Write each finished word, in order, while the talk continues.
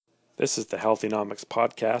This is the Healthynomics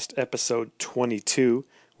Podcast, episode 22,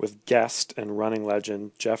 with guest and running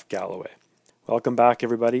legend Jeff Galloway. Welcome back,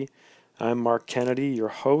 everybody. I'm Mark Kennedy, your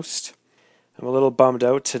host. I'm a little bummed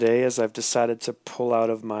out today as I've decided to pull out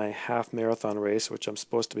of my half marathon race, which I'm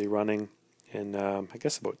supposed to be running in,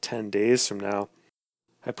 about 10 days from now.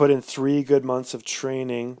 I put in 3 good months of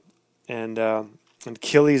training, and an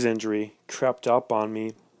Achilles injury crept up on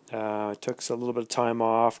me. I took a little bit of time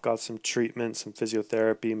off, got some treatment, some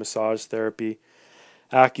physiotherapy, massage therapy,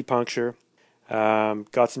 acupuncture,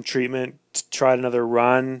 got some treatment, tried another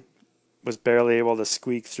run, was barely able to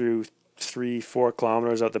squeak through 3-4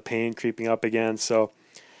 kilometers out the pain creeping up again. So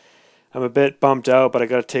I'm a bit bummed out, but I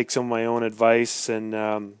got to take some of my own advice and,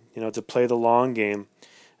 to play the long game.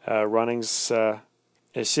 Running's,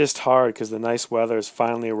 it's just hard because the nice weather has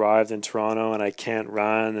finally arrived in Toronto and I can't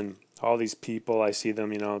run, and all these people, I see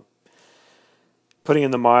them, putting in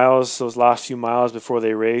the miles, those last few miles before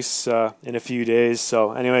they race in a few days.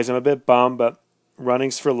 So anyways, I'm a bit bummed, but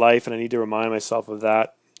running's for life, and I need to remind myself of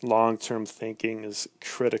that. Long-term thinking is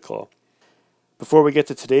critical. Before we get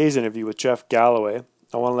to today's interview with Jeff Galloway,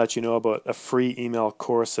 I want to let you know about a free email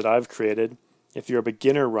course that I've created. If you're a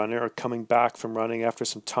beginner runner or coming back from running after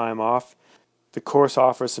some time off, the course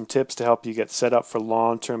offers some tips to help you get set up for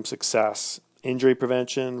long-term success. Injury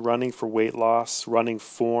prevention, running for weight loss, running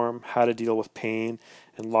form, how to deal with pain,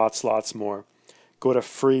 and lots more. Go to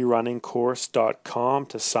freerunningcourse.com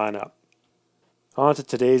to sign up. On to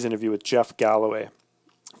today's interview with Jeff Galloway.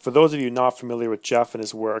 For those of you not familiar with Jeff and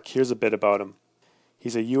his work, here's a bit about him.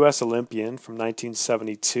 He's a U.S. Olympian from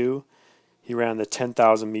 1972. He ran the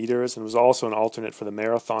 10,000 meters and was also an alternate for the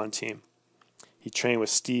marathon team. He trained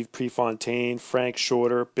with Steve Prefontaine, Frank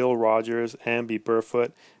Shorter, Bill Rogers, Amby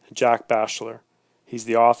Burfoot, and Jack Batchelor. He's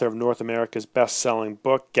the author of North America's best-selling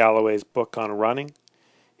book, Galloway's Book on Running.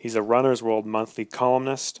 He's a Runner's World Monthly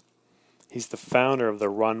columnist. He's the founder of the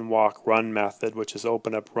Run, Walk, Run method, which has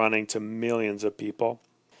opened up running to millions of people.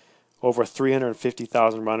 Over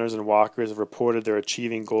 350,000 runners and walkers have reported they're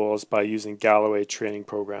achieving goals by using Galloway training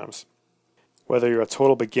programs. Whether you're a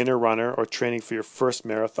total beginner runner or training for your first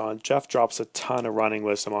marathon, Jeff drops a ton of running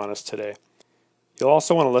wisdom on us today. You'll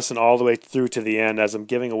also want to listen all the way through to the end, as I'm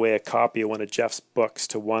giving away a copy of one of Jeff's books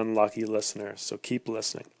to one lucky listener, so keep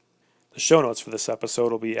listening. The show notes for this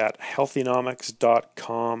episode will be at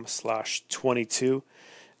healthynomics.com/22.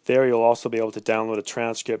 There you'll also be able to download a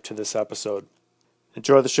transcript to this episode.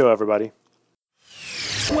 Enjoy the show, everybody.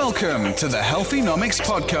 Welcome to the Healthynomics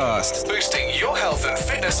Podcast, boosting your health and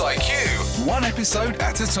fitness IQ, one episode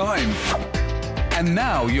at a time. And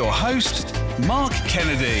now your host, Mark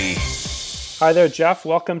Kennedy. Hi there, Jeff.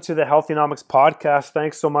 Welcome to the Healthynomics Podcast.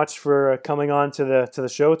 Thanks so much for coming on to the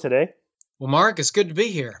show today. Well, Mark, it's good to be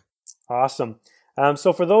here. Awesome.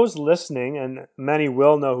 So for those listening, and many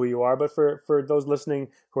will know who you are, but for those listening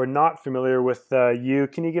who are not familiar with you,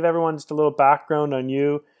 can you give everyone just a little background on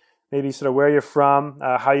you? Maybe sort of where you're from,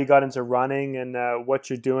 how you got into running, and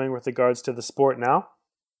what you're doing with regards to the sport now?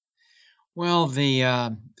 Well,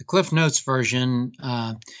 the Cliff Notes version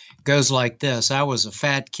goes like this. I was a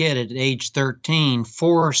fat kid at age 13,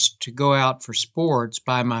 forced to go out for sports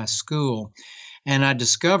by my school, and I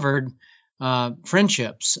discovered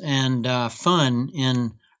friendships and fun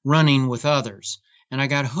in running with others. And I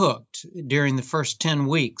got hooked during the first 10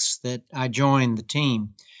 weeks that I joined the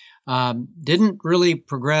team. Didn't really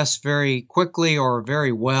progress very quickly or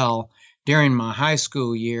very well during my high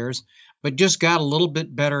school years, but just got a little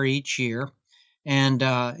bit better each year and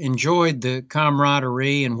enjoyed the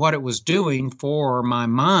camaraderie and what it was doing for my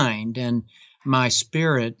mind and my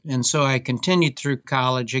spirit. And so I continued through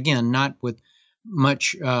college, again, not with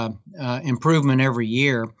much improvement every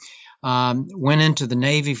year. Went into the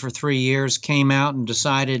Navy for 3 years, came out and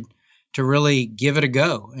decided to really give it a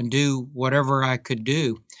go and do whatever I could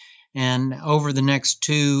do. And over the next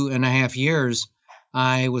 2.5 years,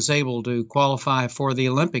 I was able to qualify for the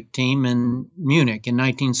Olympic team in Munich in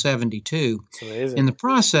 1972. That's amazing. In the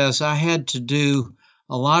process, I had to do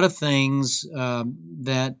a lot of things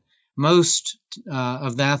that most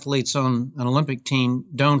of the athletes on an Olympic team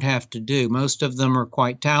don't have to do. Most of them are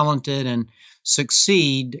quite talented and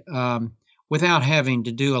succeed without having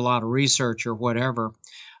to do a lot of research or whatever.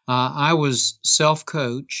 I was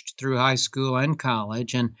self-coached through high school and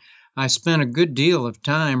college, and I spent a good deal of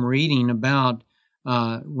time reading about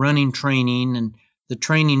running training and the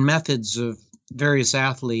training methods of various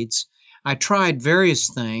athletes. I tried various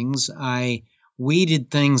things. I weeded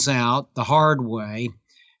things out the hard way,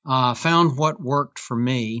 found what worked for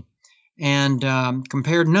me, and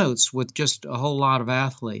compared notes with just a whole lot of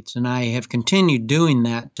athletes. And I have continued doing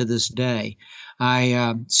that to this day.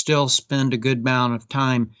 I still spend a good amount of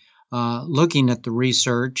time looking at the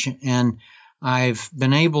research, and I've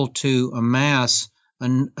been able to amass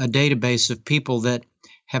a database of people that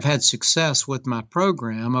have had success with my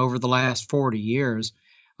program over the last 40 years,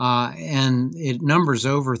 and it numbers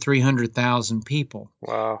over 300,000 people.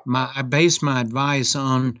 Wow. I base my advice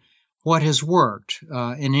on what has worked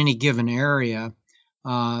in any given area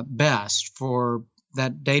best for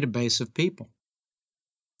that database of people.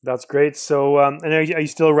 That's great. So, and are you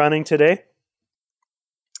still running today?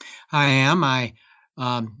 I am.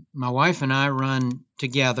 My wife and I run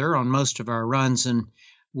together on most of our runs, and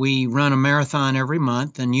we run a marathon every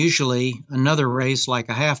month, and usually another race like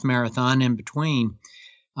a half marathon in between.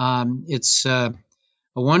 It's a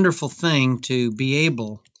wonderful thing to be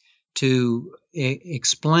able to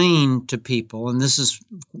explain to people, and this is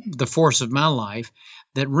the force of my life,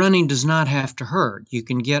 that running does not have to hurt. You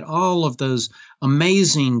can get all of those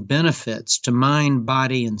amazing benefits to mind,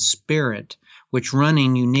 body, and spirit, which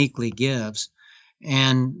running uniquely gives,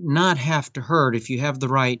 and not have to hurt if you have the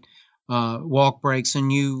right walk breaks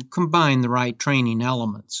and you combine the right training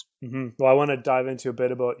elements. Well, I want to dive into a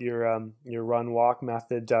bit about your run walk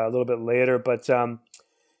method a little bit later, but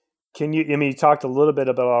can you? I mean, you talked a little bit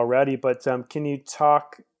about it already, but can you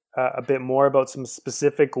talk a bit more about some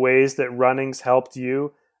specific ways that running's helped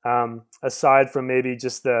you, aside from maybe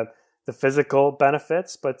just the physical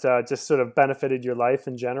benefits, but just sort of benefited your life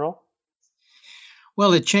in general?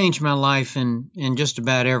 Well, it changed my life in just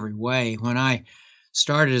about every way. When I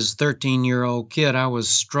started as a 13-year-old kid, I was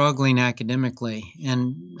struggling academically,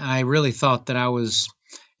 and I really thought that I was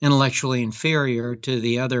intellectually inferior to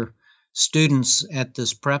the other students at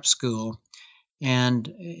this prep school.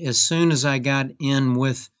 And as soon as I got in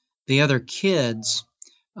with the other kids,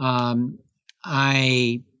 um,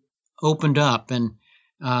 I opened up, and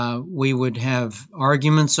we would have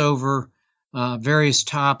arguments over various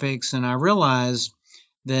topics. And I realized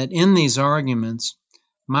that in these arguments,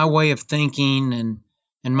 my way of thinking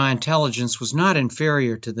and my intelligence was not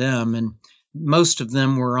inferior to them, and most of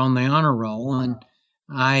them were on the honor roll, and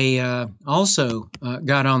I also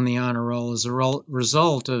got on the honor roll as a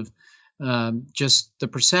result of just the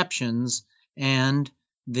perceptions and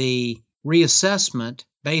the reassessment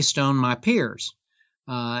based on my peers.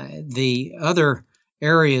 The other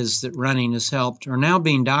areas that running has helped are now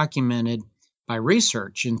being documented by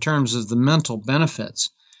research in terms of the mental benefits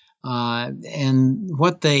and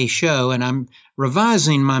what they show. And I'm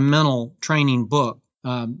revising my mental training book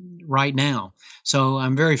right now. So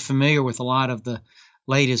I'm very familiar with a lot of the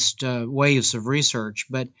latest waves of research.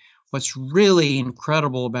 But what's really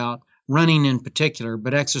incredible about running in particular,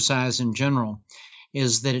 but exercise in general,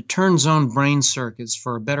 is that it turns on brain circuits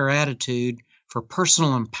for a better attitude, for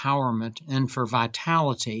personal empowerment, and for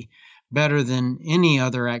vitality better than any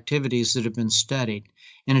other activities that have been studied.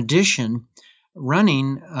 In addition,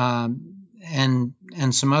 running and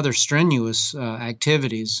some other strenuous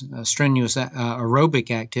activities, strenuous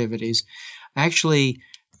aerobic activities, actually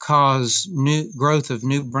cause new growth of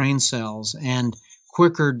new brain cells and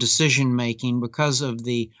quicker decision making because of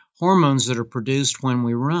the hormones that are produced when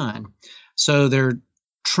we run. So there are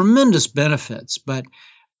tremendous benefits, but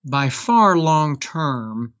by far long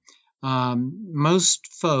term, most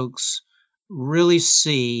folks really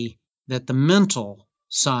see that the mental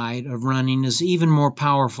side of running is even more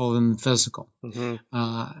powerful than the physical.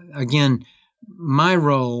 Mm-hmm. Again, my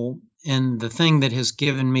role and the thing that has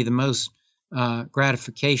given me the most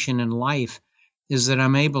gratification in life is that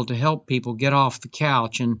I'm able to help people get off the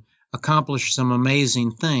couch and accomplish some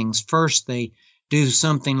amazing things. First, they do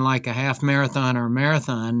something like a half marathon or a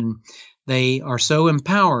marathon, and they are so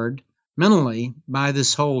empowered mentally by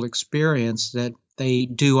this whole experience that they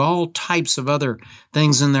do all types of other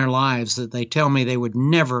things in their lives that they tell me they would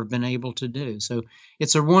never have been able to do. So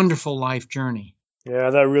it's a wonderful life journey. Yeah,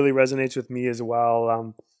 that really resonates with me as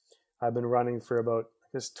well. I've been running for about,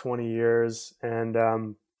 I guess, 20 years,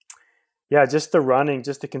 and yeah, just the running,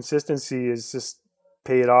 just the consistency is just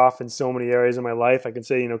paid off in so many areas of my life. I can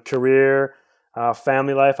say, career,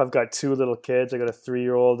 family life. I've got two little kids. I got a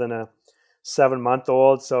 3-year-old and a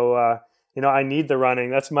 7-month-old. So, I need the running.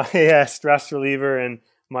 That's my stress reliever and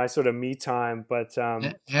my sort of me time. But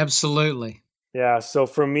Absolutely. yeah, so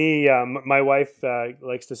for me, my wife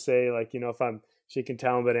likes to say, like, if she can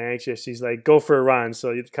tell I'm a bit anxious, she's like, go for a run.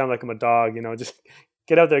 So it's kind of like I'm a dog, just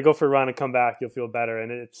get out there, go for a run and come back. You'll feel better.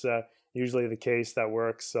 And it's usually the case that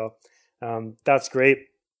works. So that's great.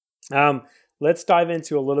 Um, let's dive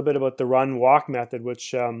into a little bit about the run walk method,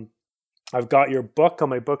 which I've got your book on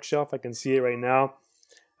my bookshelf. I can see it right now.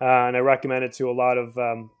 And I recommend it to a lot of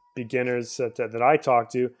beginners that I talk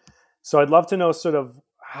to. So I'd love to know sort of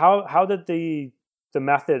how did the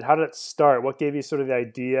method, how did it start? What gave you sort of the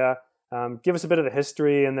idea Give us a bit of the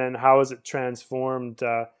history, and then how has it transformed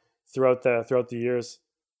throughout the years?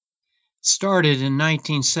 Started in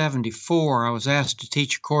 1974. I was asked to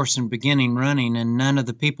teach a course in beginning running, and none of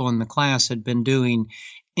the people in the class had been doing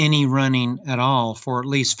any running at all for at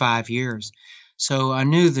least 5 years. So I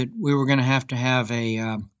knew that we were going to have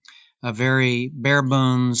a very bare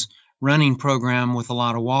bones running program with a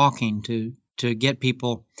lot of walking to get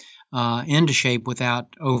people into shape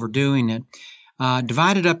without overdoing it.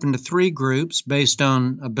 Divided up into three groups based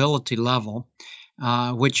on ability level,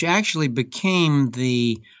 which actually became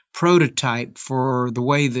the prototype for the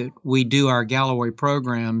way that we do our Galloway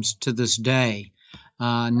programs to this day,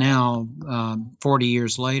 now 40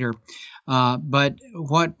 years later. But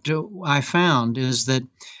what I found is that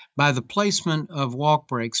by the placement of walk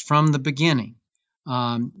breaks from the beginning,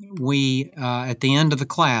 we, at the end of the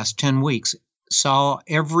class, 10 weeks, saw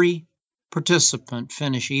every participant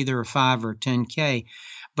finish either a 5 or 10K.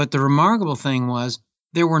 But the remarkable thing was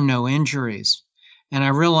there were no injuries. And I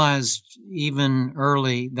realized even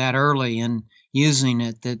early in using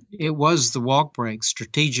it, that it was the walk break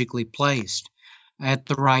strategically placed at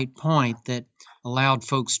the right point that allowed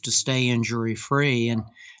folks to stay injury free. And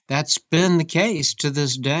that's been the case to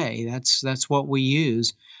this day. That's what we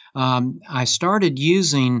use. I started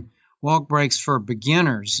using walk breaks for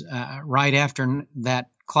beginners right after that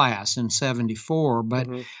class in 74, but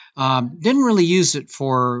Mm-hmm. didn't really use it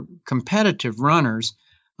for competitive runners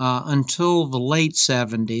until the late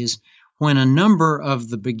 70s, when a number of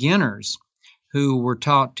the beginners who were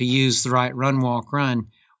taught to use the right run, walk, run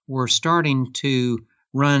were starting to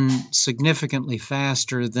run significantly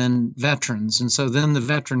faster than veterans. And so then the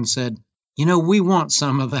veterans said, we want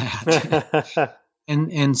some of that.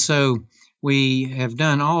 And so we have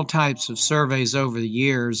done all types of surveys over the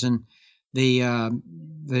years, and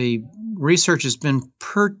the research has been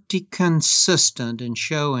pretty consistent in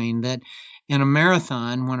showing that in a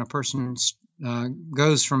marathon, when a person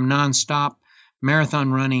goes from nonstop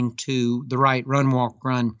marathon running to the right run, walk,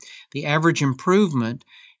 run, the average improvement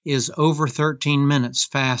is over 13 minutes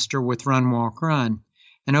faster with run, walk, run,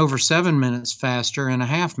 and over 7 minutes faster in a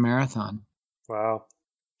half marathon. Wow.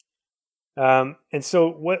 And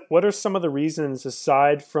so, what are some of the reasons,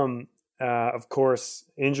 aside from, of course,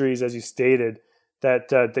 injuries, as you stated,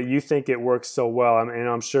 that you think it works so well? I mean,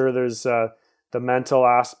 I'm sure there's the mental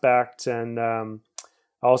aspect, and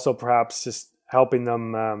also perhaps just helping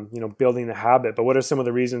them, building the habit. But what are some of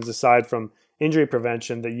the reasons, aside from injury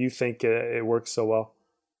prevention, that you think it works so well?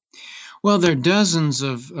 Well, there are dozens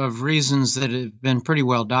of reasons that have been pretty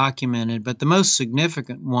well documented, but the most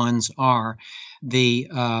significant ones are the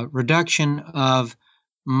reduction of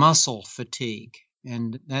muscle fatigue.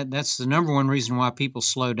 And that's the number one reason why people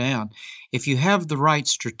slow down. If you have the right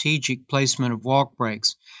strategic placement of walk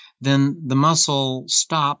breaks, then the muscle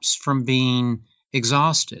stops from being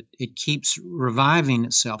exhausted. It keeps reviving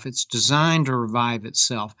itself. It's designed to revive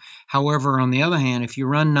itself. However, on the other hand, if you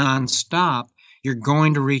run nonstop, you're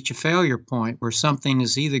going to reach a failure point where something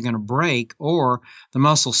is either going to break or the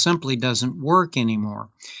muscle simply doesn't work anymore.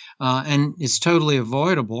 And it's totally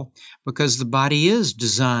avoidable because the body is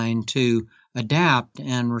designed to adapt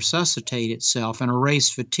and resuscitate itself and erase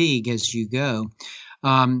fatigue as you go.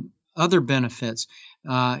 Other benefits,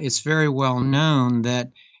 it's very well known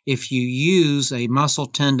that if you use a muscle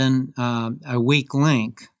tendon, a weak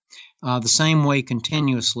link, the same way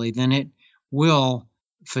continuously, then it will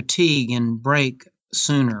fatigue and break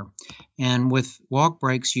sooner. And with walk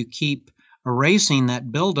breaks, you keep erasing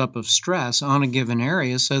that buildup of stress on a given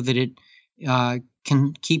area so that it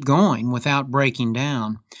can keep going without breaking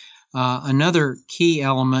down. Another key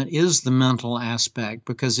element is the mental aspect,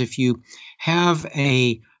 because if you have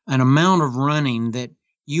an amount of running that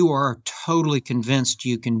you are totally convinced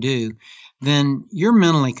you can do, then you're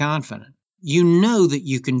mentally confident. You know that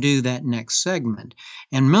you can do that next segment.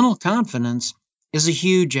 And mental confidence is a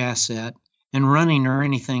huge asset in running or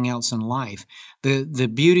anything else in life.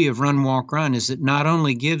 The beauty of run, walk, run is it not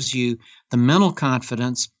only gives you the mental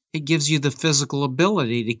confidence, it gives you the physical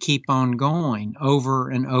ability to keep on going over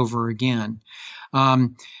and over again.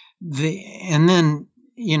 And then,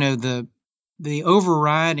 the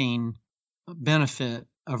overriding benefit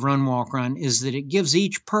of run, walk, run is that it gives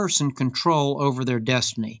each person control over their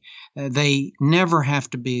destiny. They never have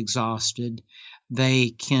to be exhausted. They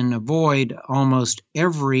can avoid almost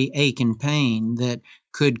every ache and pain that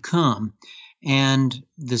could come. And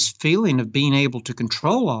this feeling of being able to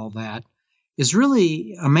control all that is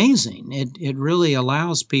really amazing. It really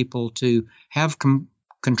allows people to have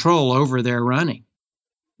control over their running.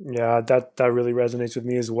 Yeah, that really resonates with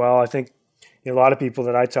me as well. I think a lot of people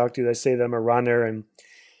that I talk to, they say that I'm a runner, and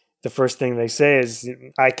the first thing they say is,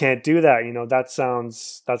 "I can't do that. That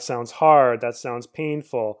sounds hard. That sounds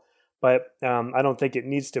painful." But I don't think it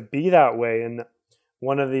needs to be that way. And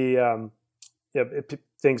one of the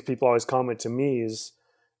things people always comment to me is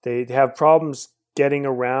they have problems getting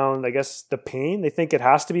around, I guess, the pain. They think it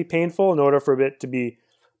has to be painful in order for it to be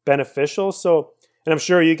beneficial. So, and I'm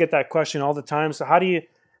sure you get that question all the time. So how do you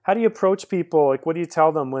approach people? Like, what do you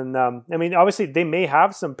tell them when? I mean, obviously they may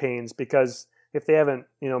have some pains because if they haven't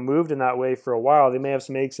moved in that way for a while, they may have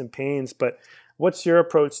some aches and pains. But what's your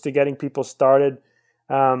approach to getting people started?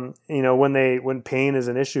 When pain is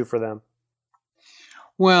an issue for them.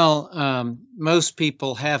 Well, most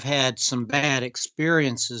people have had some bad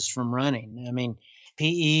experiences from running. I mean,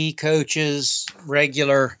 PE coaches,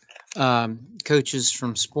 regular coaches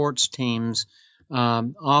from sports teams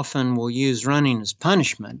often will use running as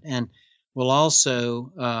punishment and will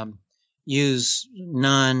also use they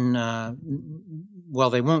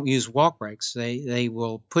won't use walk breaks. They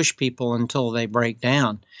will push people until they break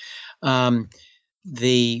down. Um,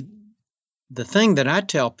 the the thing that I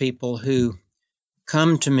tell people who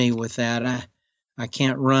come to me with that, I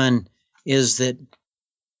can't run, is that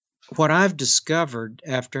what I've discovered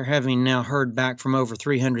after having now heard back from over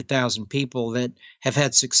 300,000 people that have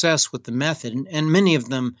had success with the method, and many of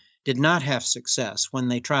them did not have success when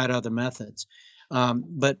they tried other methods.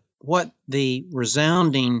 But what the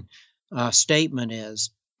resounding statement is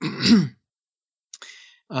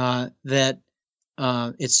that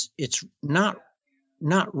it's not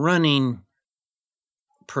running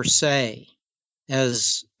per se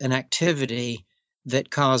as an activity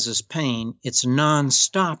that causes pain. It's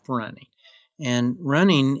nonstop running. And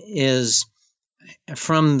running is,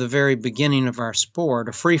 from the very beginning of our sport,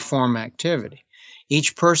 a free form activity.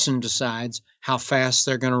 Each person decides how fast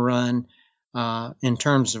they're going to run in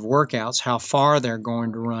terms of workouts, how far they're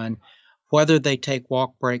going to run, whether they take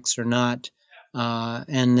walk breaks or not,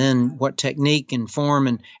 and then what technique and form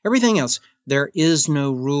and everything else. There is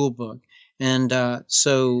no rule book. And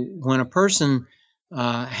so when a person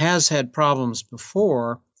has had problems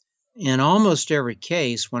before, in almost every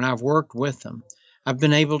case, when I've worked with them, I've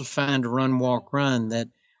been able to find a run, walk, run that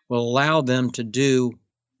will allow them to do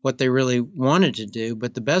what they really wanted to do.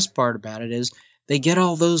 But the best part about it is they get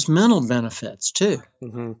all those mental benefits too.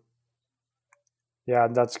 Mm-hmm. Yeah,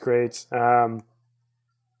 that's great. That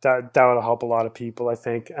would help a lot of people, I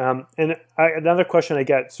think. Another question I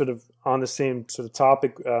get, sort of on the same sort of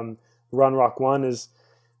topic, run, rock, one, is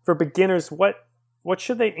for beginners. What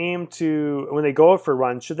should they aim to when they go out for a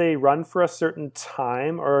run? Should they run for a certain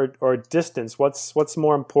time or distance? What's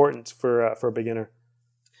more important for a beginner?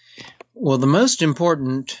 Well, the most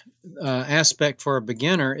important aspect for a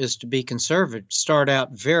beginner is to be conservative. Start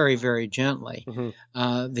out very, very gently.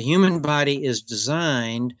 Mm-hmm. The human body is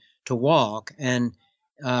designed to walk, and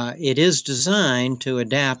it is designed to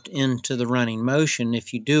adapt into the running motion.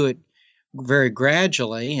 If you do it very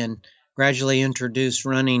gradually and gradually introduce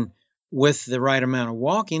running with the right amount of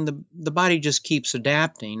walking, the body just keeps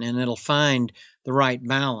adapting and it'll find the right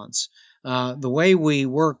balance. The way we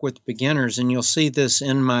work with beginners, and you'll see this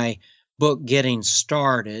in my book, Getting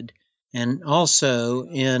Started, and also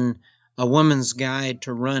in A Woman's Guide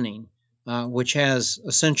to Running, which has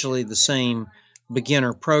essentially the same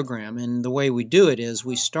beginner program. And the way we do it is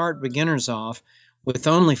we start beginners off with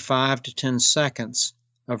only 5 to 10 seconds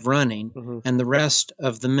of running Mm-hmm. and the rest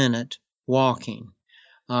of the minute walking.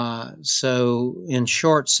 So in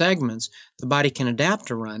short segments, the body can adapt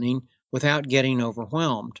to running without getting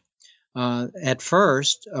overwhelmed. At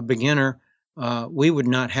first, a beginner, we would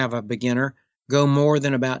not have a beginner go more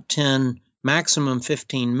than about 10, maximum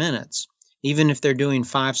 15 minutes, even if they're doing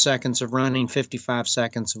 5 seconds of running, 55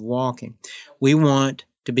 seconds of walking. We want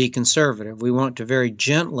to be conservative. We want to very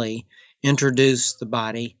gently introduce the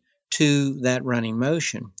body to that running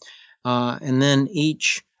motion. And then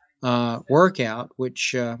each workout,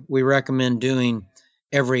 which we recommend doing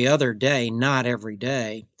every other day, not every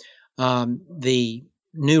day, the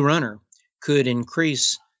new runner could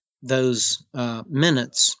increase those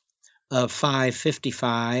minutes of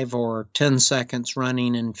 5:55 or 10 seconds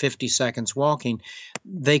running and 50 seconds walking.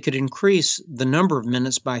 They could increase the number of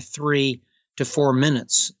minutes by 3 to 4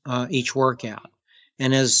 minutes each workout.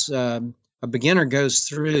 And as a beginner goes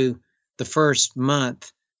through the first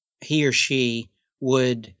month, he or she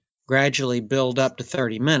would gradually build up to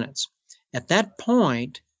 30 minutes. At that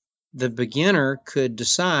point, the beginner could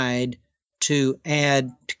decide to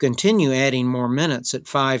continue adding more minutes at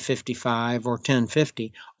 5:55 or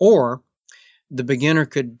 10:50, or the beginner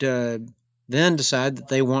could then decide that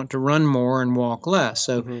they want to run more and walk less.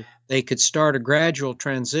 So Mm-hmm. they could start a gradual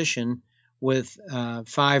transition with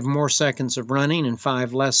 5 more seconds of running and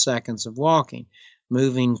 5 less seconds of walking,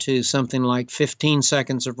 moving to something like 15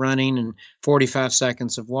 seconds of running and 45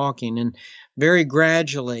 seconds of walking. And very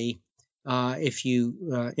gradually, if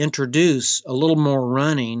you introduce a little more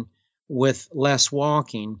running with less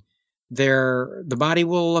walking, the body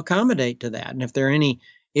will accommodate to that. And if there are any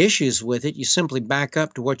issues with it, you simply back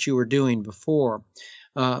up to what you were doing before.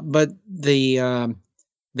 But the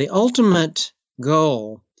ultimate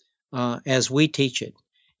goal, as we teach it,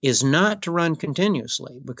 is not to run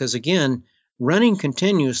continuously, because again, running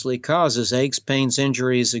continuously causes aches, pains,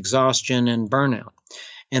 injuries, exhaustion, and burnout.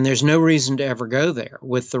 And there's no reason to ever go there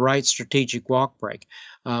with the right strategic walk break.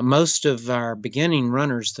 Most of our beginning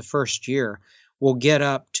runners the first year will get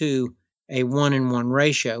up to a 1-in-1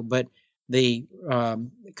 ratio, but the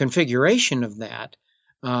configuration of that,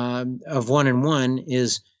 of 1-in-1,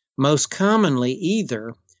 is most commonly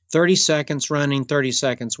either 30 seconds running, 30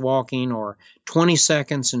 seconds walking, or 20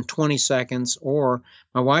 seconds and 20 seconds, or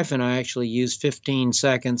my wife and I actually use 15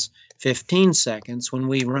 seconds, 15 seconds when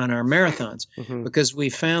we run our marathons, because we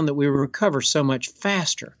found that we recover so much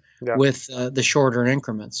faster with the shorter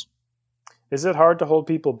increments. Is it hard to hold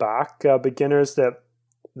people back, beginners that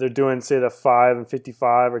they're doing, say, the 5 and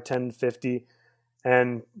 55 or 10 and 50,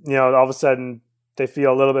 and all of a sudden they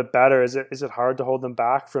feel a little bit better? Is it hard to hold them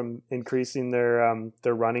back from increasing their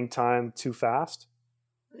running time too fast?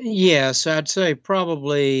 Yes, I'd say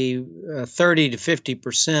probably 30 to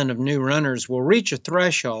 50% of new runners will reach a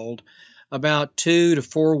threshold about 2 to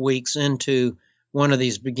 4 weeks into one of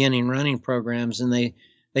these beginning running programs, and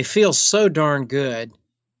they feel so darn good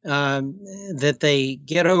that they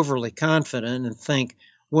get overly confident and think,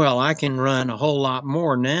 well, I can run a whole lot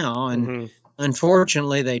more now. And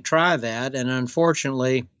unfortunately, they try that, and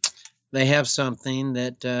unfortunately, they have something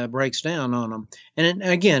that breaks down on them. And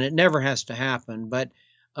again, it never has to happen, but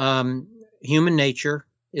human nature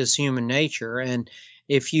is human nature. And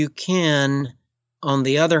if you can, on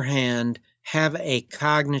the other hand, have a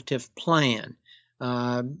cognitive plan,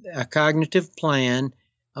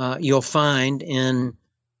 you'll find in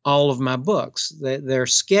all of my books. There are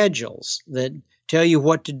schedules that tell you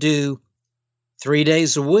what to do 3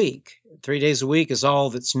 days a week. 3 days a week is all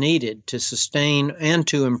that's needed to sustain and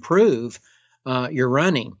to improve your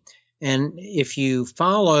running. And if you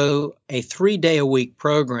follow a 3-day-a-week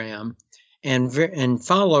program and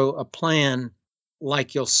follow a plan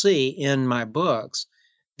like you'll see in my books,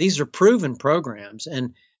 these are proven programs,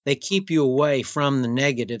 and they keep you away from the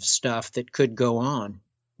negative stuff that could go on.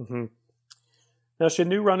 Now, should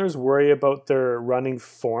new runners worry about their running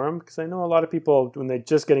form? Because I know a lot of people, when they're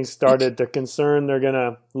just getting started, they're concerned they're going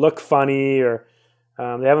to look funny, or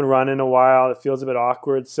they haven't run in a while. It feels a bit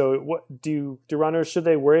awkward. So what do runners, should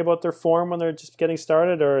they worry about their form when they're just getting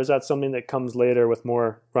started, or is that something that comes later with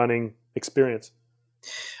more running experience?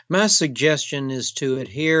 My suggestion is to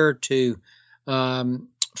adhere to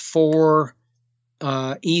 4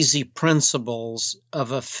 easy principles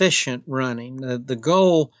of efficient running. The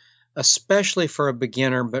goal, especially for a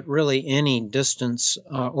beginner, but really any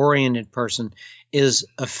distance-oriented person, is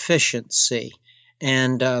efficiency.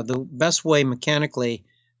 And the best ways mechanically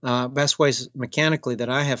that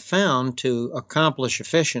I have found to accomplish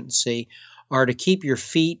efficiency are to keep your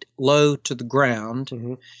feet low to the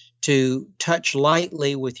ground, to touch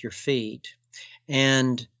lightly with your feet,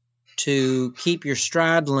 and to keep your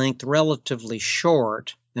stride length relatively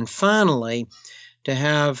short, and finally, to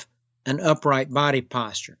have an upright body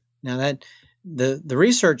posture. Now, that the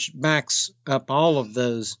research backs up all of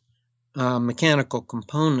those mechanical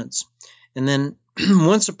components. And then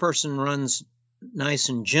once a person runs nice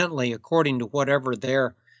and gently according to whatever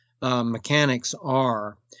their mechanics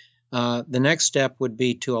are, the next step would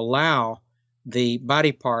be to allow the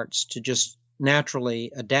body parts to just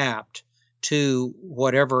naturally adapt to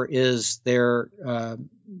whatever is their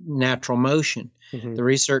natural motion. The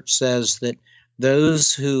research says that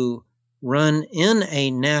those who run in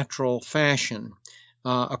a natural fashion,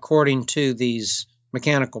 according to these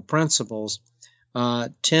mechanical principles,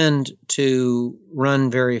 tend to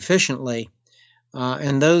run very efficiently.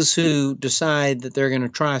 And those who decide that they're going to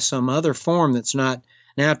try some other form that's not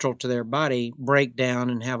natural to their body break down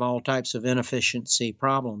and have all types of inefficiency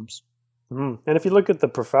problems. And if you look at the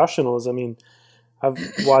professionals, I mean, I've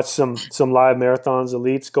watched some live marathons,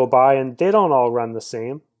 elites go by, and they don't all run the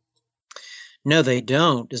same. No, they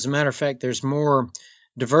don't. As a matter of fact, there's more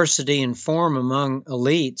diversity in form among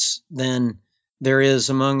elites than there is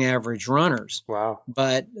among average runners. Wow.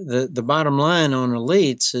 But the bottom line on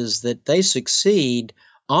elites is that they succeed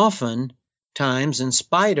often times in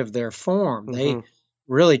spite of their form. They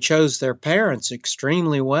really chose their parents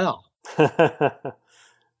extremely well.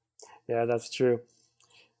 Yeah, that's true.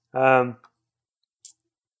 Um,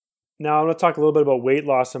 Now I want to talk a little bit about weight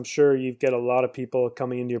loss. I'm sure you get a lot of people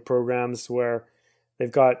coming into your programs where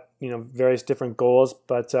they've got various different goals,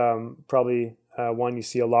 but probably one you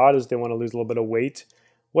see a lot is they want to lose a little bit of weight.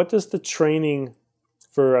 What does the training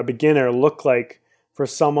for a beginner look like for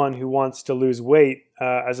someone who wants to lose weight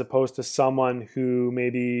as opposed to someone who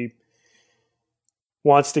maybe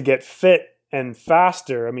wants to get fit and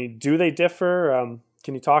faster? I mean, do they differ?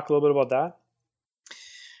 Can you talk a little bit about that?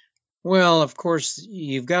 Well, of course,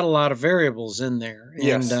 you've got a lot of variables in there, and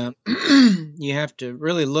Yes. you have to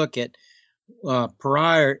really look at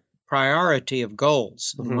priority of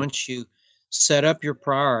goals. And Hmm. once you set up your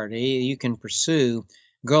priority, you can pursue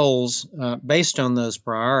goals based on those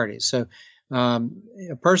priorities. So, a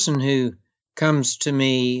person who comes to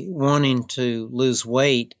me wanting to lose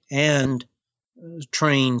weight and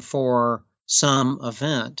train for some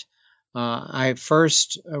event, I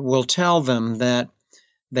first will tell them that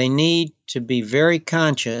they need to be very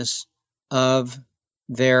conscious of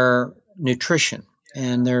their nutrition.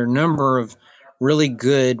 And there are a number of really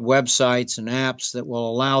good websites and apps that will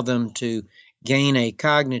allow them to gain a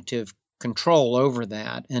cognitive control over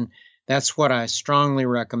that. And that's what I strongly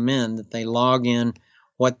recommend, that they log in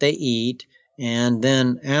what they eat and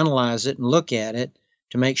then analyze it and look at it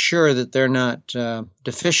to make sure that they're not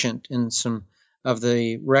deficient in some of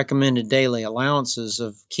the recommended daily allowances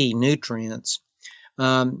of key nutrients.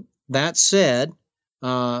 That said,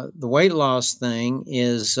 the weight loss thing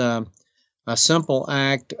is a simple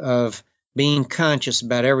act of being conscious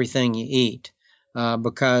about everything you eat,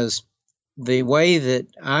 because the way that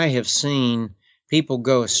I have seen people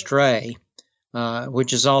go astray,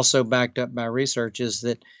 which is also backed up by research, is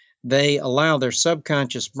that they allow their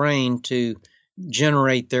subconscious brain to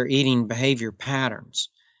generate their eating behavior patterns.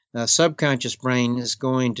 The subconscious brain is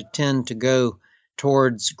going to tend to go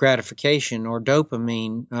towards gratification or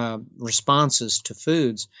dopamine responses to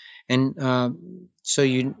foods. And so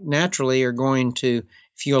you naturally are going to,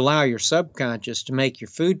 if you allow your subconscious to make your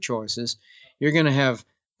food choices, you're going to have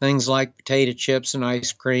things like potato chips and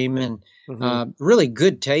ice cream and Hmm. really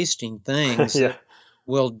good tasting things Yeah. that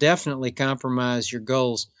will definitely compromise your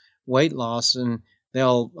goals weight loss, and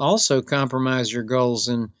they'll also compromise your goals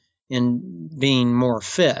in being more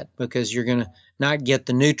fit, because you're going to not get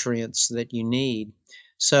the nutrients that you need.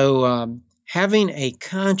 So having a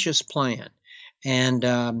conscious plan, and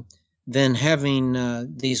then having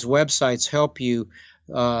these websites help you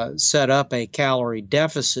set up a calorie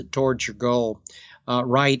deficit towards your goal.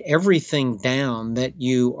 Write everything down that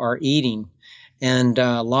you are eating and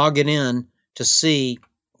log it in to see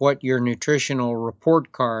what your nutritional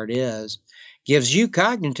report card is. Gives you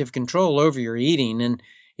cognitive control over your eating. And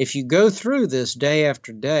if you go through this day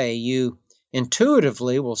after day, you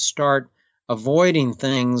intuitively will start avoiding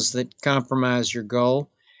things that compromise your goal,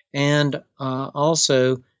 and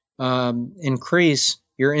also increase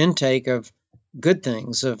your intake of good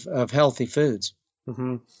things, of healthy foods.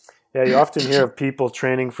 Hmm. Yeah, you often hear of people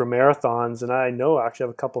training for marathons, and I know actually I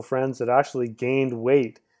have a couple friends that actually gained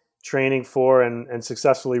weight training for and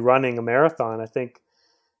successfully running a marathon. I think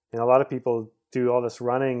a lot of people do all this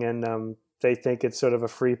running and they think it's sort of a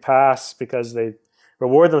free pass because they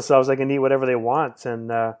reward themselves. They can eat whatever they want, and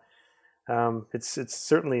it's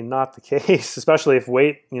certainly not the case, especially if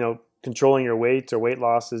controlling your weight or weight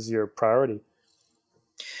loss is your priority.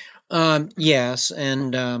 Yes,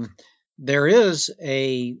 and there is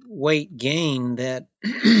a weight gain that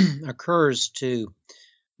occurs to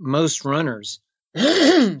most runners.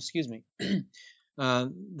 Excuse me.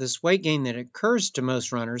 This weight gain that occurs to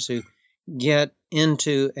most runners who get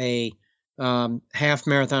into a half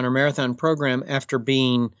marathon or marathon program after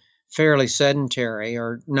being fairly sedentary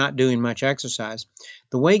or not doing much exercise.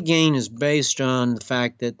 The weight gain is based on the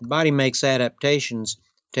fact that the body makes adaptations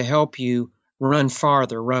to help you run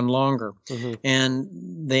farther, run longer. Hmm.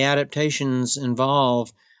 And the adaptations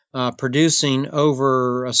involve producing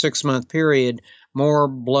over a 6 month period more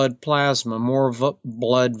blood plasma, more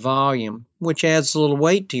blood volume, which adds a little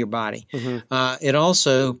weight to your body. Hmm. It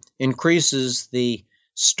also increases the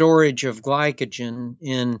storage of glycogen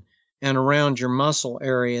in and around your muscle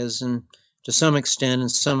areas, and to some extent in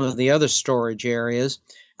some of the other storage areas.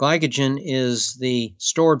 Glycogen is the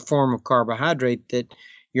stored form of carbohydrate that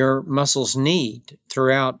your muscles need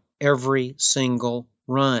throughout every single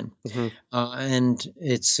run. Hmm. And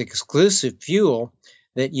it's exclusive fuel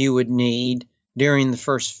that you would need during the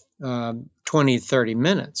first 20 to 30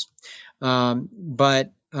 minutes.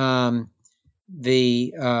 But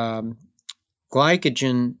the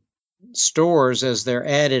glycogen stores, as they're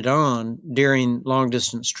added on during long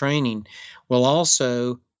distance training, will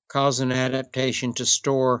also cause an adaptation to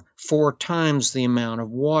store 4 times the amount of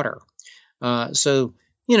water. So,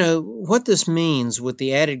 what this means with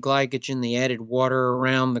the added glycogen, the added water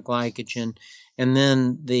around the glycogen, and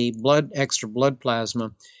then the extra blood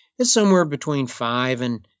plasma is somewhere between 5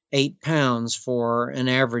 and 8 pounds for an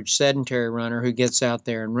average sedentary runner who gets out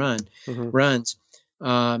there and runs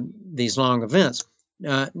these long events.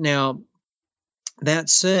 Now, that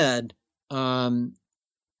said,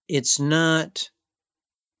 it's not,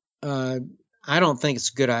 I don't think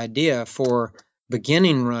it's a good idea for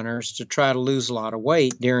beginning runners to try to lose a lot of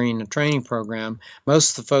weight during a training program.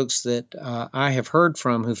 Most of the folks that I have heard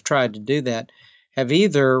from who've tried to do that have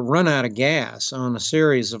either run out of gas on a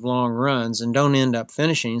series of long runs and don't end up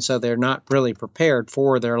finishing, so they're not really prepared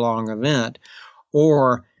for their long event,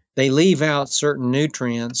 or they leave out certain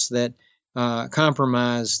nutrients that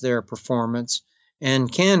compromise their performance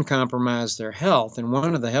and can compromise their health. And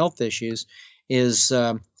one of the health issues is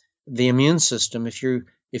the immune system. If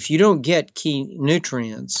you don't get key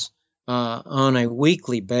nutrients on a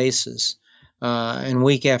weekly basis and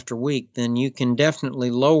week after week, then you can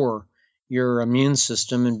definitely lower your immune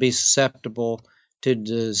system and be susceptible to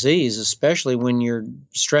disease, especially when you're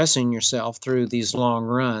stressing yourself through these long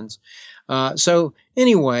runs. So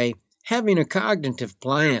anyway, having a cognitive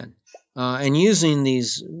plan and using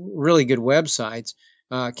these really good websites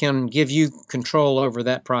can give you control over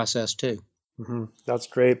that process too. Mm-hmm. That's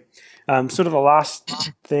great. Sort of the last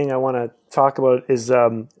thing I want to talk about is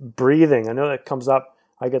breathing. I know that comes up.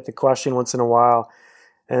 I get the question once in a while,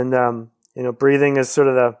 and breathing is sort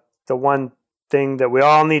of the one thing that we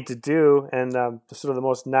all need to do, and sort of the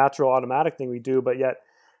most natural, automatic thing we do. But yet,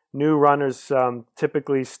 new runners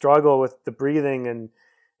typically struggle with the breathing. And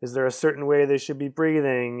is there a certain way they should be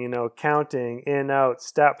breathing? Counting in, out,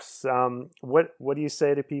 steps. What do you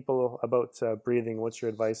say to people about breathing? What's your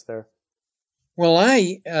advice there? Well,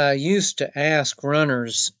 I used to ask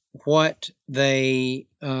runners what they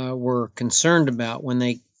were concerned about when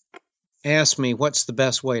they asked me what's the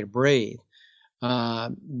best way to breathe,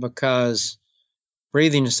 because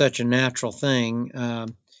breathing is such a natural thing,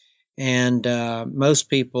 and most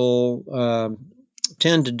people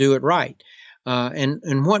tend to do it right.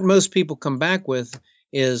 And what most people come back with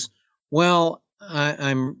is, well,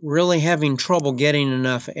 I'm really having trouble getting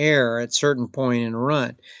enough air at a certain point in a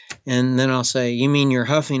run. And then I'll say, you mean you're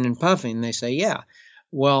huffing and puffing? They say, yeah.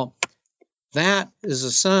 Well, that is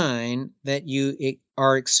a sign that you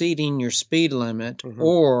are exceeding your speed limit, Mm-hmm.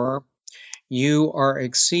 or you are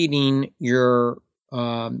exceeding your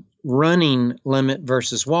running limit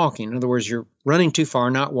versus walking. In other words, you're running too far,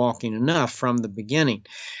 not walking enough from the beginning.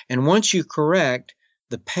 And once you correct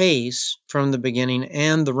the pace from the beginning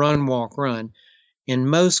and the run, walk, run, in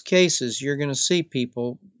most cases, you're going to see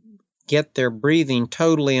people get their breathing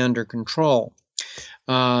totally under control.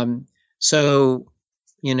 So,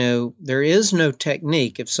 there is no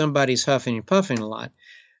technique if somebody's huffing and puffing a lot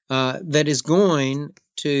that is going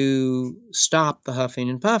to stop the huffing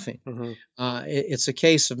and puffing. Mm-hmm. It's a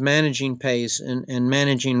case of managing pace and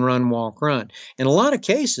managing run, walk, run. In a lot of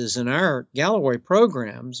cases in our Galloway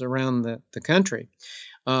programs around the country,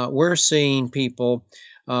 we're seeing people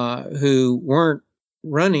who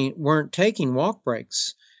weren't taking walk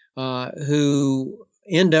breaks, who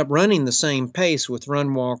end up running the same pace with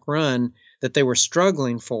run, walk, run that they were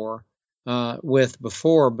struggling with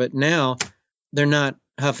before, but now they're not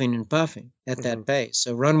huffing and puffing at Mm-hmm. that pace.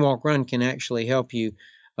 So run, walk, run can actually help you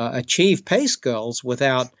achieve pace goals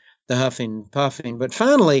without the huffing and puffing. But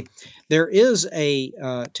finally, there is a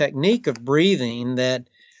technique of breathing that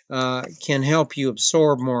can help you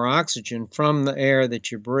absorb more oxygen from the air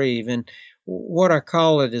that you breathe. And what I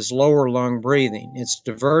call it is lower lung breathing. It's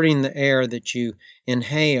diverting the air that you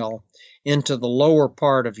inhale into the lower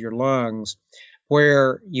part of your lungs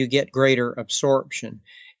where you get greater absorption.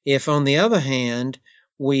 If, on the other hand,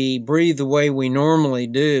 we breathe the way we normally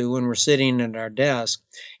do when we're sitting at our desk,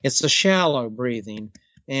 it's a shallow breathing,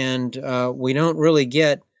 and we don't really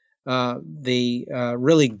get the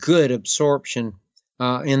really good absorption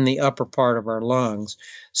in the upper part of our lungs.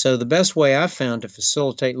 So the best way I've found to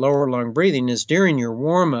facilitate lower lung breathing is during your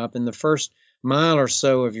warm-up in the first mile or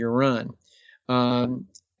so of your run.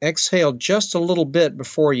 Exhale just a little bit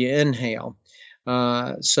before you inhale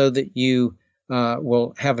so that you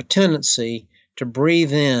will have a tendency to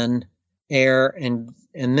breathe in air, and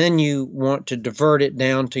then you want to divert it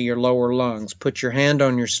down to your lower lungs. Put your hand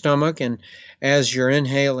on your stomach, and as you're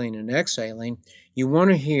inhaling and exhaling, you want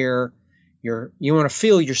to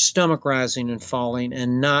feel your stomach rising and falling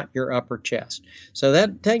and not your upper chest. So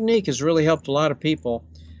that technique has really helped a lot of people.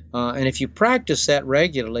 And if you practice that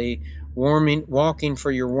regularly, walking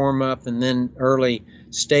for your warm up, and then early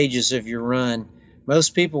stages of your run,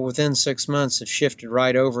 most people within 6 months have shifted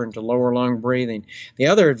right over into lower lung breathing. The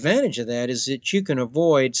other advantage of that is that you can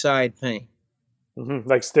avoid side pain.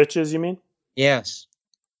 Like stitches, you mean? Yes.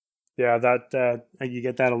 Yeah, that you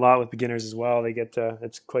get that a lot with beginners as well. They get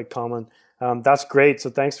it's quite common. That's great. So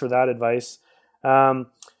thanks for that advice.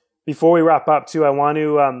 Before we wrap up, too, I want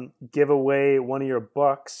to give away one of your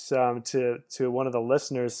books to one of the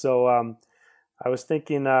listeners. So I was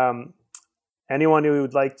thinking anyone who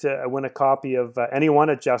would like to win a copy of any one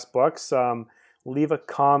of Jeff's books, leave a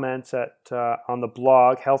comment at on the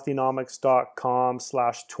blog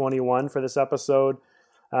healthynomics.com/21 for this episode.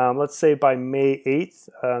 Let's say by May 8th,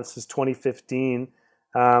 this is 2015.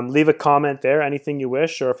 Leave a comment there, anything you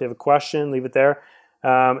wish, or if you have a question, leave it there.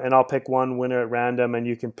 And I'll pick one winner at random, and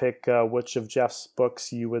you can pick which of Jeff's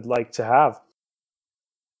books you would like to have.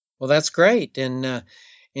 Well, that's great. And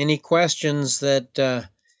any questions that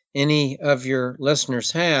any of your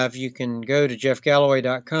listeners have, you can go to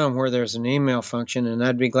jeffgalloway.com where there's an email function, and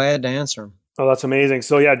I'd be glad to answer them. Oh, that's amazing.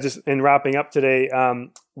 So yeah, just in wrapping up today,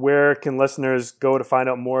 where can listeners go to find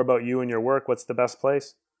out more about you and your work? What's the best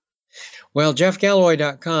place? Well,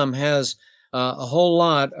 jeffgalloway.com has a whole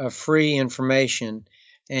lot of free information,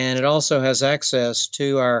 and it also has access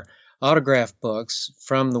to our autograph books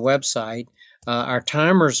from the website. Our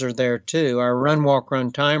timers are there too, our run, walk,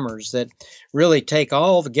 run timers that really take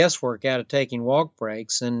all the guesswork out of taking walk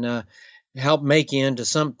breaks and help make you into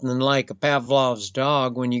something like a Pavlov's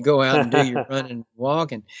dog when you go out and do your running and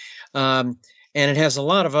walking. And it has a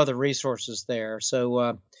lot of other resources there.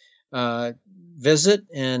 So visit,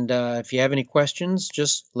 and if you have any questions,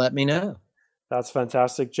 just let me know. That's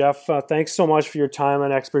fantastic. Jeff, thanks so much for your time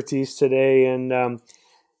and expertise today. And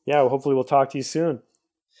yeah, hopefully we'll talk to you soon.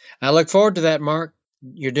 I look forward to that, Mark.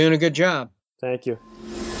 You're doing a good job. Thank you.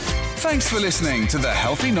 Thanks for listening to the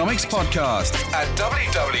Healthynomics podcast at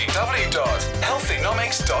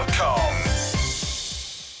www.healthynomics.com.